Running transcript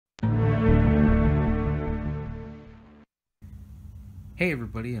Hey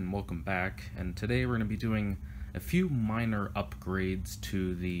everybody, and welcome back, and today we're going to be doing a few minor upgrades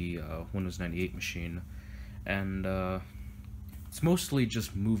to the Windows 98 machine, and it's mostly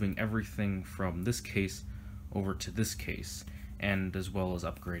just moving everything from this case over to this case, and as well as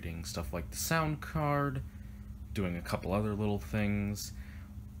upgrading stuff like the sound card, doing a couple other little things,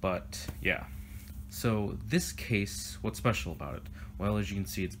 but yeah. So this case, what's special about it? Well, as you can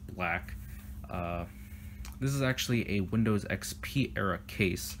see, it's black. This is actually a Windows XP era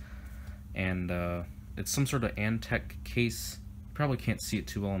case, and it's some sort of Antec case. You probably can't see it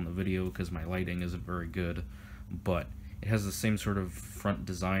too well in the video because my lighting isn't very good, but it has the same sort of front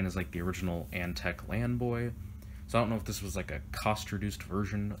design as like the original Antec Landboy. So I don't know if this was like a cost-reduced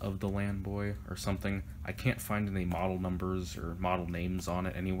version of the Landboy or something. I can't find any model numbers or model names on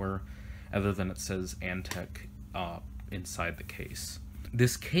it anywhere, other than it says Antec inside the case.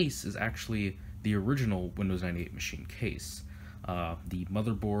 This case is actually the original Windows 98 machine case. The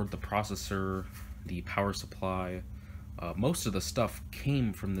motherboard, the processor, the power supply, most of the stuff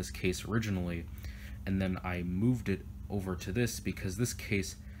came from this case originally, and then I moved it over to this because this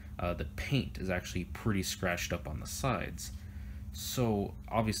case, the paint is actually pretty scratched up on the sides. So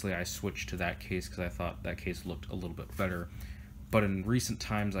obviously I switched to that case because I thought that case looked a little bit better. But in recent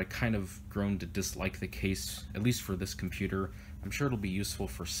times I kind of grown to dislike the case, at least for this computer. I'm sure it'll be useful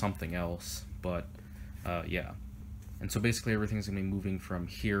for something else, but yeah. And so basically everything's going to be moving from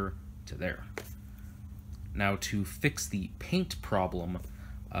here to there. Now to fix the paint problem,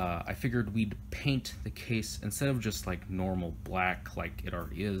 I figured we'd paint the case, instead of just like normal black like it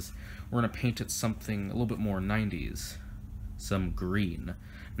already is, we're going to paint it something a little bit more 90s, some green.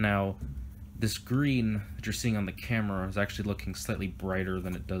 Now this green that you're seeing on the camera is actually looking slightly brighter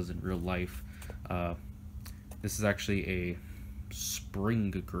than it does in real life. This is actually a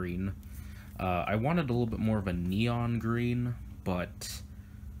spring green. I wanted a little bit more of a neon green, but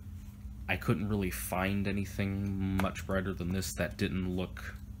I couldn't really find anything much brighter than this that didn't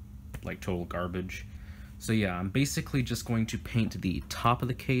look like total garbage. So yeah, I'm basically just going to paint the top of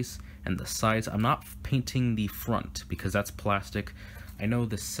the case and the sides. I'm not painting the front because that's plastic. I know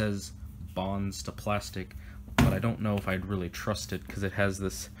this says bonds to plastic, but I don't know if I'd really trust it because it has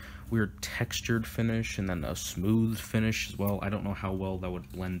this weird textured finish and then a smooth finish as well. I don't know how well that would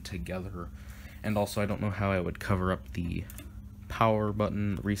blend together, and also I don't know how I would cover up the power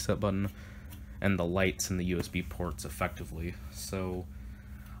button, the reset button, and the lights and the USB ports effectively. So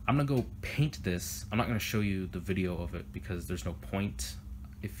I'm gonna go paint this. I'm not gonna show you the video of it because there's no point.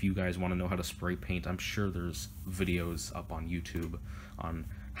 If you guys want to know how to spray paint, I'm sure there's videos up on YouTube on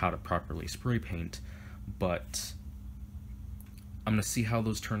how to properly spray paint, but I'm gonna see how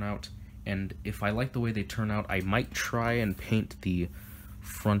those turn out, and if I like the way they turn out, I might try and paint the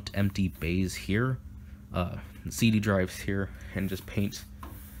front empty bays here, CD drives here, and just paint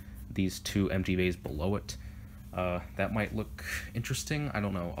these two empty bays below it. That might look interesting. I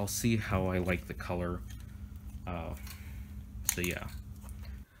don't know. I'll see how I like the color. So yeah.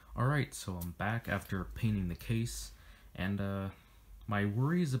 Alright, so I'm back after painting the case, and my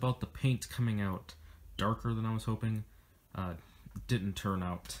worries about the paint coming out darker than I was hoping didn't turn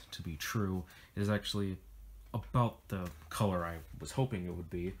out to be true. It is actually about the color I was hoping it would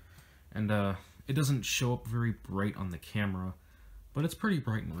be, and it doesn't show up very bright on the camera, but it's pretty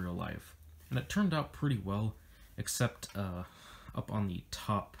bright in real life. And it turned out pretty well, except up on the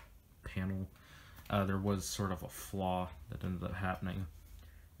top panel there was sort of a flaw that ended up happening,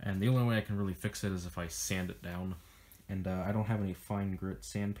 and the only way I can really fix it is if I sand it down, and I don't have any fine grit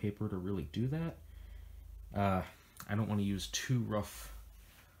sandpaper to really do that. I don't want to use too rough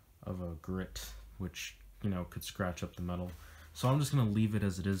of a grit, which, you know, could scratch up the metal. So I'm just going to leave it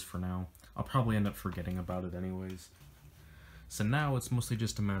as it is for now. I'll probably end up forgetting about it anyways. So now it's mostly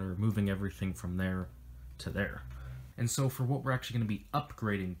just a matter of moving everything from there to there. And so for what we're actually going to be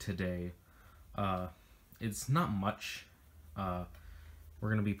upgrading today, it's not much. We're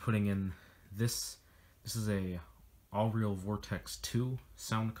going to be putting in this. This is a Allreal Vortex 2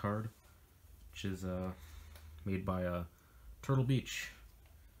 sound card, which is made by Turtle Beach.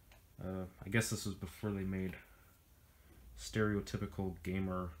 I guess this was before they made stereotypical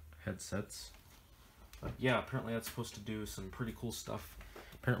gamer headsets. But yeah, apparently that's supposed to do some pretty cool stuff.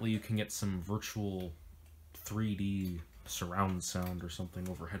 Apparently you can get some virtual 3D surround sound or something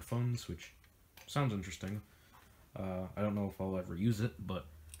over headphones, which sounds interesting. I don't know if I'll ever use it, but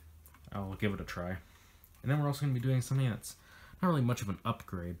I'll give it a try. And then we're also going to be doing something that's not really much of an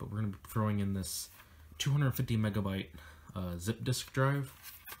upgrade, but we're going to be throwing in this 250 megabyte zip disk drive.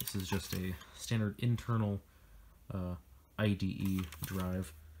 This is just a standard internal IDE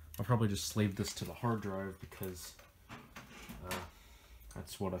drive. I'll probably just slave this to the hard drive because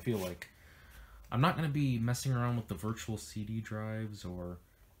That's what I feel like. I'm not going to be messing around with the virtual CD drives or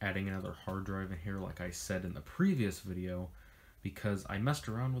adding another hard drive in here like I said in the previous video, because I messed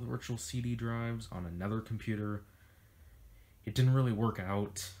around with virtual CD drives on another computer. It didn't really work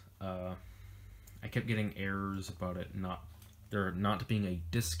out. I kept getting errors about there not being a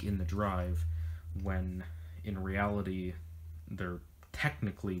disk in the drive, when in reality there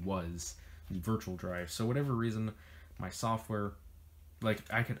technically was the virtual drive. So whatever reason, my software, like,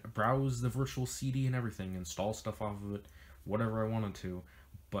 I could browse the virtual CD and everything, install stuff off of it, whatever I wanted to,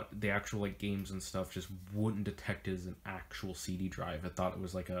 but the actual, like, games and stuff just wouldn't detect it as an actual CD drive. It thought it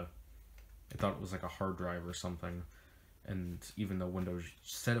was like a hard drive or something. And even though Windows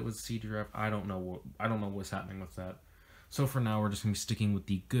said it was a CD drive, I don't know what's happening with that. So for now, we're just gonna be sticking with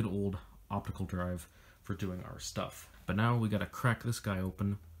the good old optical drive for doing our stuff. But now we gotta crack this guy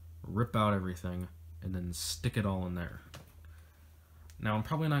open, rip out everything, and then stick it all in there. Now, I'm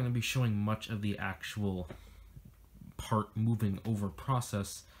probably not gonna be showing much of the actual part moving over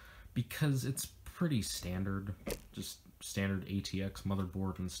process, because it's pretty standard, just standard ATX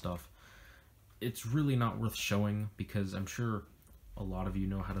motherboard and stuff. It's really not worth showing, because I'm sure a lot of you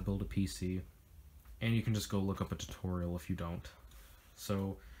know how to build a PC, and you can just go look up a tutorial if you don't.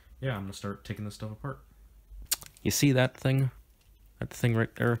 So yeah, I'm gonna start taking this stuff apart. You see that thing? That thing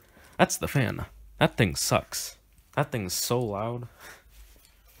right there? That's the fan. That thing sucks. That thing's so loud.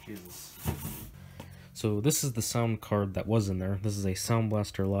 Jesus. So this is the sound card that was in there. This is a Sound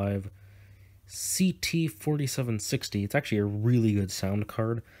Blaster Live CT4760. It's actually a really good sound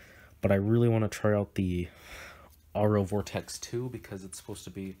card, but I really want to try out the Auro Vortex 2, because it's supposed to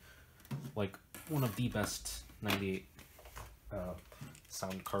be like one of the best 98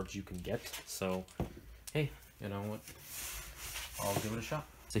 sound cards you can get. So hey, you know what, I'll give it a shot.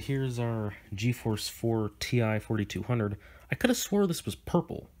 So here's our GeForce 4 Ti 4200. I could have swore this was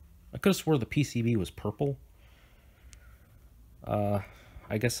purple. I could have swore the PCB was purple.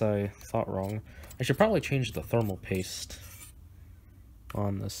 I guess I thought wrong. I should probably change the thermal paste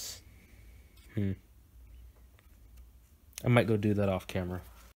on this. I might go do that off camera.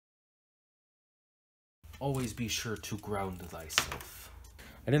 Always be sure to ground thyself.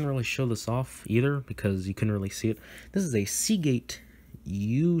 I didn't really show this off either, because you couldn't really see it. This is a Seagate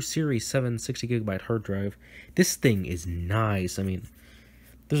U Series 7 60GB hard drive. This thing is nice. I mean,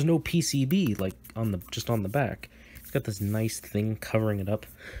 there's no PCB like just on the back. It's got this nice thing covering it up.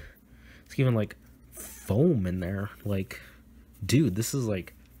 It's even like foam in there. Like, dude, this is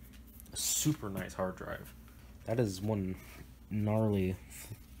like a super nice hard drive. That is one gnarly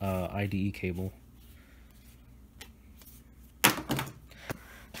IDE cable.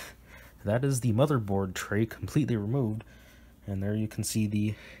 That is the motherboard tray completely removed, and there you can see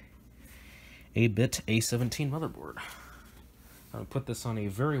the 8-bit A17 motherboard. I'll put this on a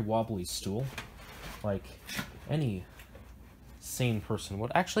very wobbly stool, like any sane person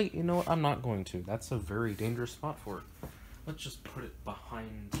would. Actually, you know what? I'm not going to. That's a very dangerous spot for it. Let's just put it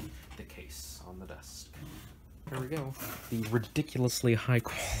behind the case on the desk. There we go. The ridiculously high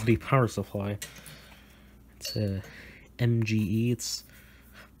quality power supply. It's a MGE. It's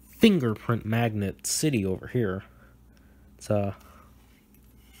Fingerprint Magnet City over here. It's a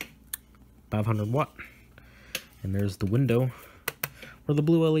 500 watt. And there's the window where the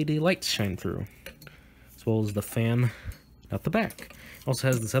blue LED lights shine through, as well as the fan at the back. It also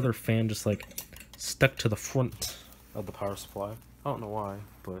has this other fan just like stuck to the front of the power supply. I don't know why,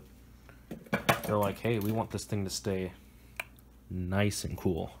 but they're like, hey, we want this thing to stay nice and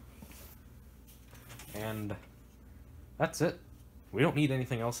cool. And that's it. We don't need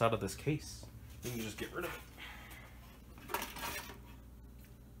anything else out of this case. We can just get rid of it.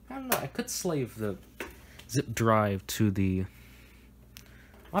 I don't know, I could slave the zip drive to the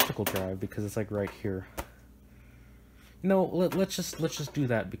optical drive, because it's like right here. No, let's just do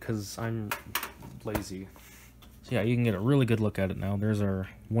that, because I'm lazy. So yeah, you can get a really good look at it now. There's our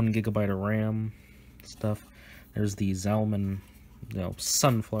 1 GB of RAM stuff. There's the Zalman,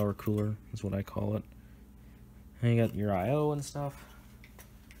 sunflower cooler is what I call it. And you got your I/O and stuff.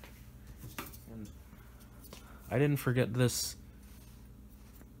 And I didn't forget this.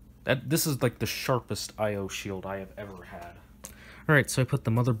 This is like the sharpest I/O shield I have ever had. Alright, so I put the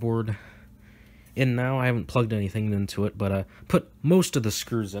motherboard in now. I haven't plugged anything into it, but put most of the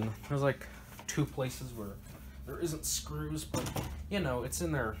screws in. There's like 2 places where there isn't screws, but you know, it's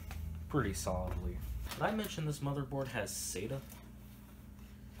in there pretty solidly. Did I mention this motherboard has SATA?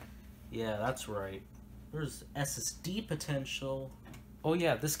 Yeah, that's right. There's SSD potential. Oh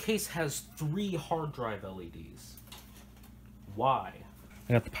yeah, this case has 3 hard drive LEDs. Why?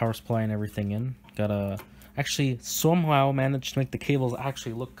 I got the power supply and everything in. Got a actually somehow managed to make the cables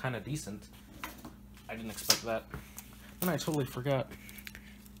actually look kind of decent. I didn't expect that. And I totally forgot.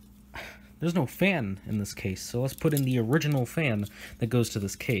 There's no fan in this case, so let's put in the original fan that goes to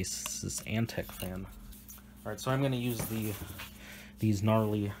this case. This is Antec fan. Alright, so I'm going to use these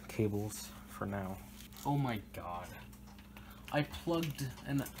gnarly cables for now. Oh my god. I plugged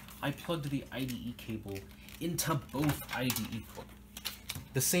the IDE cable into both IDE ports.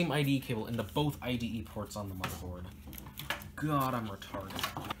 The same IDE cable into both IDE ports on the motherboard. God, I'm retarded.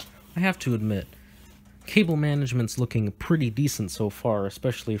 I have to admit, cable management's looking pretty decent so far,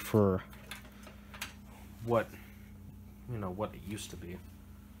 especially for what it used to be.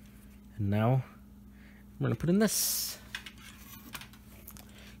 And now we're gonna put in this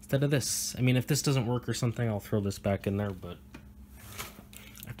instead of this. I mean, if this doesn't work or something, I'll throw this back in there, but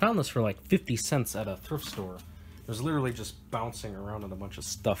I found this for like 50 cents at a thrift store. It was literally just bouncing around in a bunch of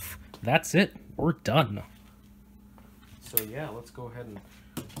stuff. That's it. We're done. So yeah, let's go ahead and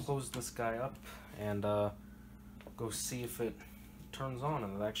close this guy up and go see if it turns on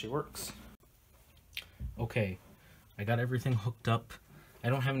and it actually works. Okay, I got everything hooked up. I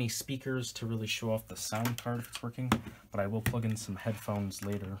don't have any speakers to really show off the sound part if it's working, but I will plug in some headphones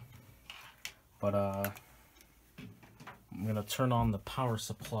later. But I'm gonna turn on the power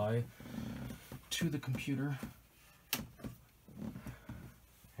supply to the computer,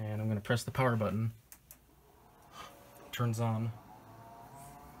 and I'm gonna press the power button. Turns on.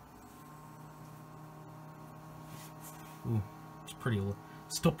 Ooh, it's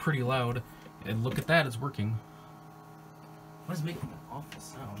still pretty loud. And look at that, it's working. What is making that awful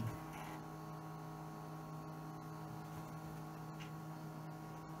sound?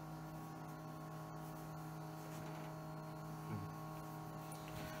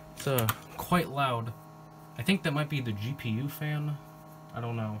 It's quite loud. I think that might be the GPU fan. I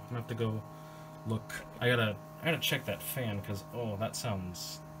don't know. I'm gonna have to go look. I gotta check that fan because that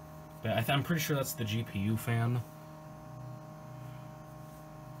sounds bad. I'm pretty sure that's the GPU fan.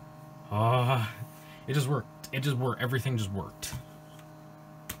 It just worked. It just worked. Everything just worked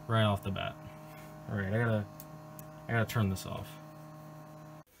right off the bat. All right, I gotta turn this off.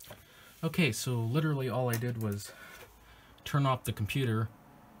 Okay, so literally all I did was turn off the computer,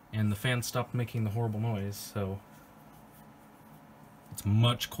 and the fan stopped making the horrible noise. So it's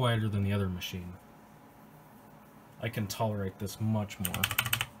much quieter than the other machine. I can tolerate this much more.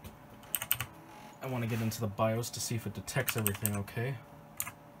 I want to get into the BIOS to see if it detects everything okay.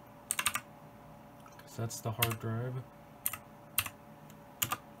 So that's the hard drive.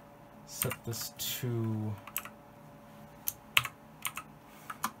 Set this to...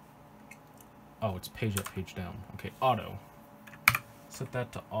 Oh, it's page up, page down. Okay, auto. Set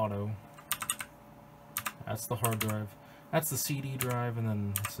that to auto. That's the hard drive. That's the CD drive, and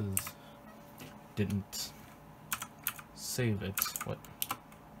then this is... Didn't save it. What?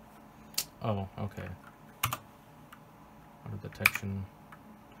 Oh, okay. Auto detection.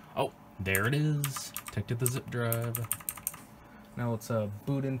 Oh, there it is. Detected the zip drive. Now let's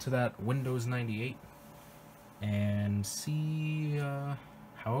boot into that Windows 98 and see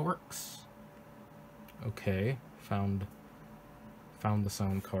how it works. Okay, found the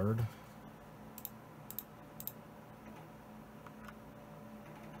sound card.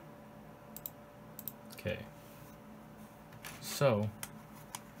 Okay. So,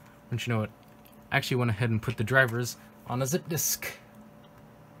 don't you know it? I actually went ahead and put the drivers on a zip disk.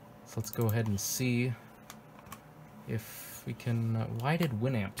 So let's go ahead and see if we can... why did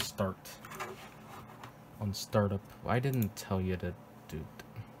Winamp start on startup? I didn't tell you to do that.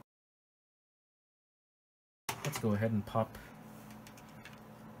 Let's go ahead and pop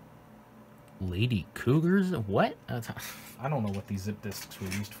Lady Cougars? What? I don't know what these zip disks were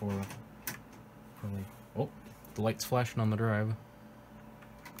used for. Really. Oh, the light's flashing on the drive.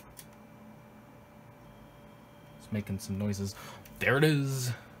 It's making some noises. There it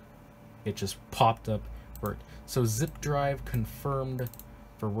is. It just popped up. Worked. So zip drive confirmed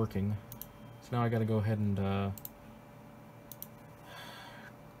for working. So now I gotta go ahead and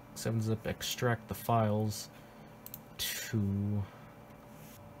 7-zip extract the files to...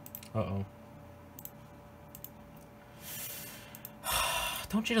 Uh-oh.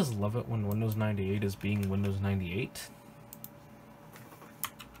 Don't you just love it when Windows 98 is being Windows 98?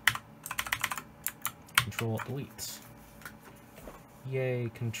 Control-Alt-Delete.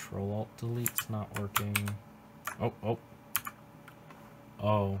 Yay, Control-Alt-Delete's not working. Oh, oh.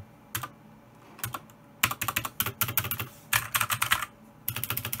 Oh.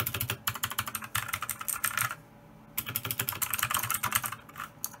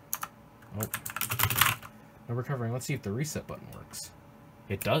 Oh. No recovering. Let's see if the reset button works.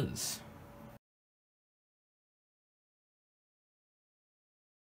 It does.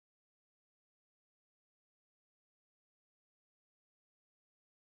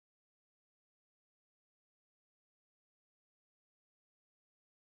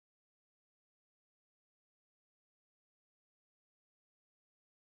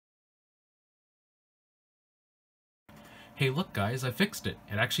 hey look guys, I fixed it.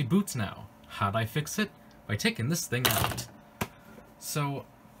 It actually boots now. How'd I fix it? By taking this thing out. So,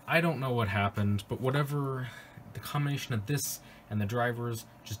 I don't know what happened, but whatever, the combination of this and the drivers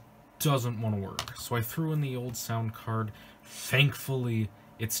just doesn't want to work. So I threw in the old sound card. Thankfully,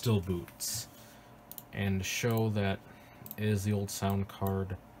 it still boots. And to show that is the old sound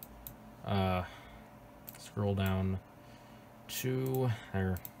card, scroll down to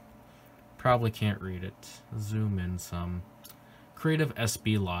there. Probably can't read it. Zoom in some. Creative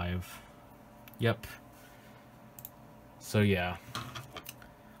SB Live. Yep. So yeah.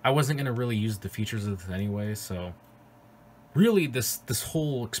 I wasn't gonna really use the features of this anyway, so really this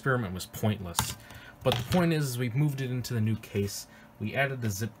whole experiment was pointless. But the point is we've moved it into the new case. We added a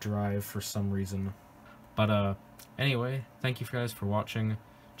zip drive for some reason. But anyway, thank you guys for watching.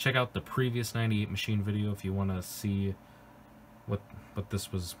 Check out the previous 98 machine video if you want to see what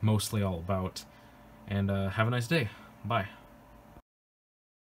this was mostly all about. And have a nice day. Bye.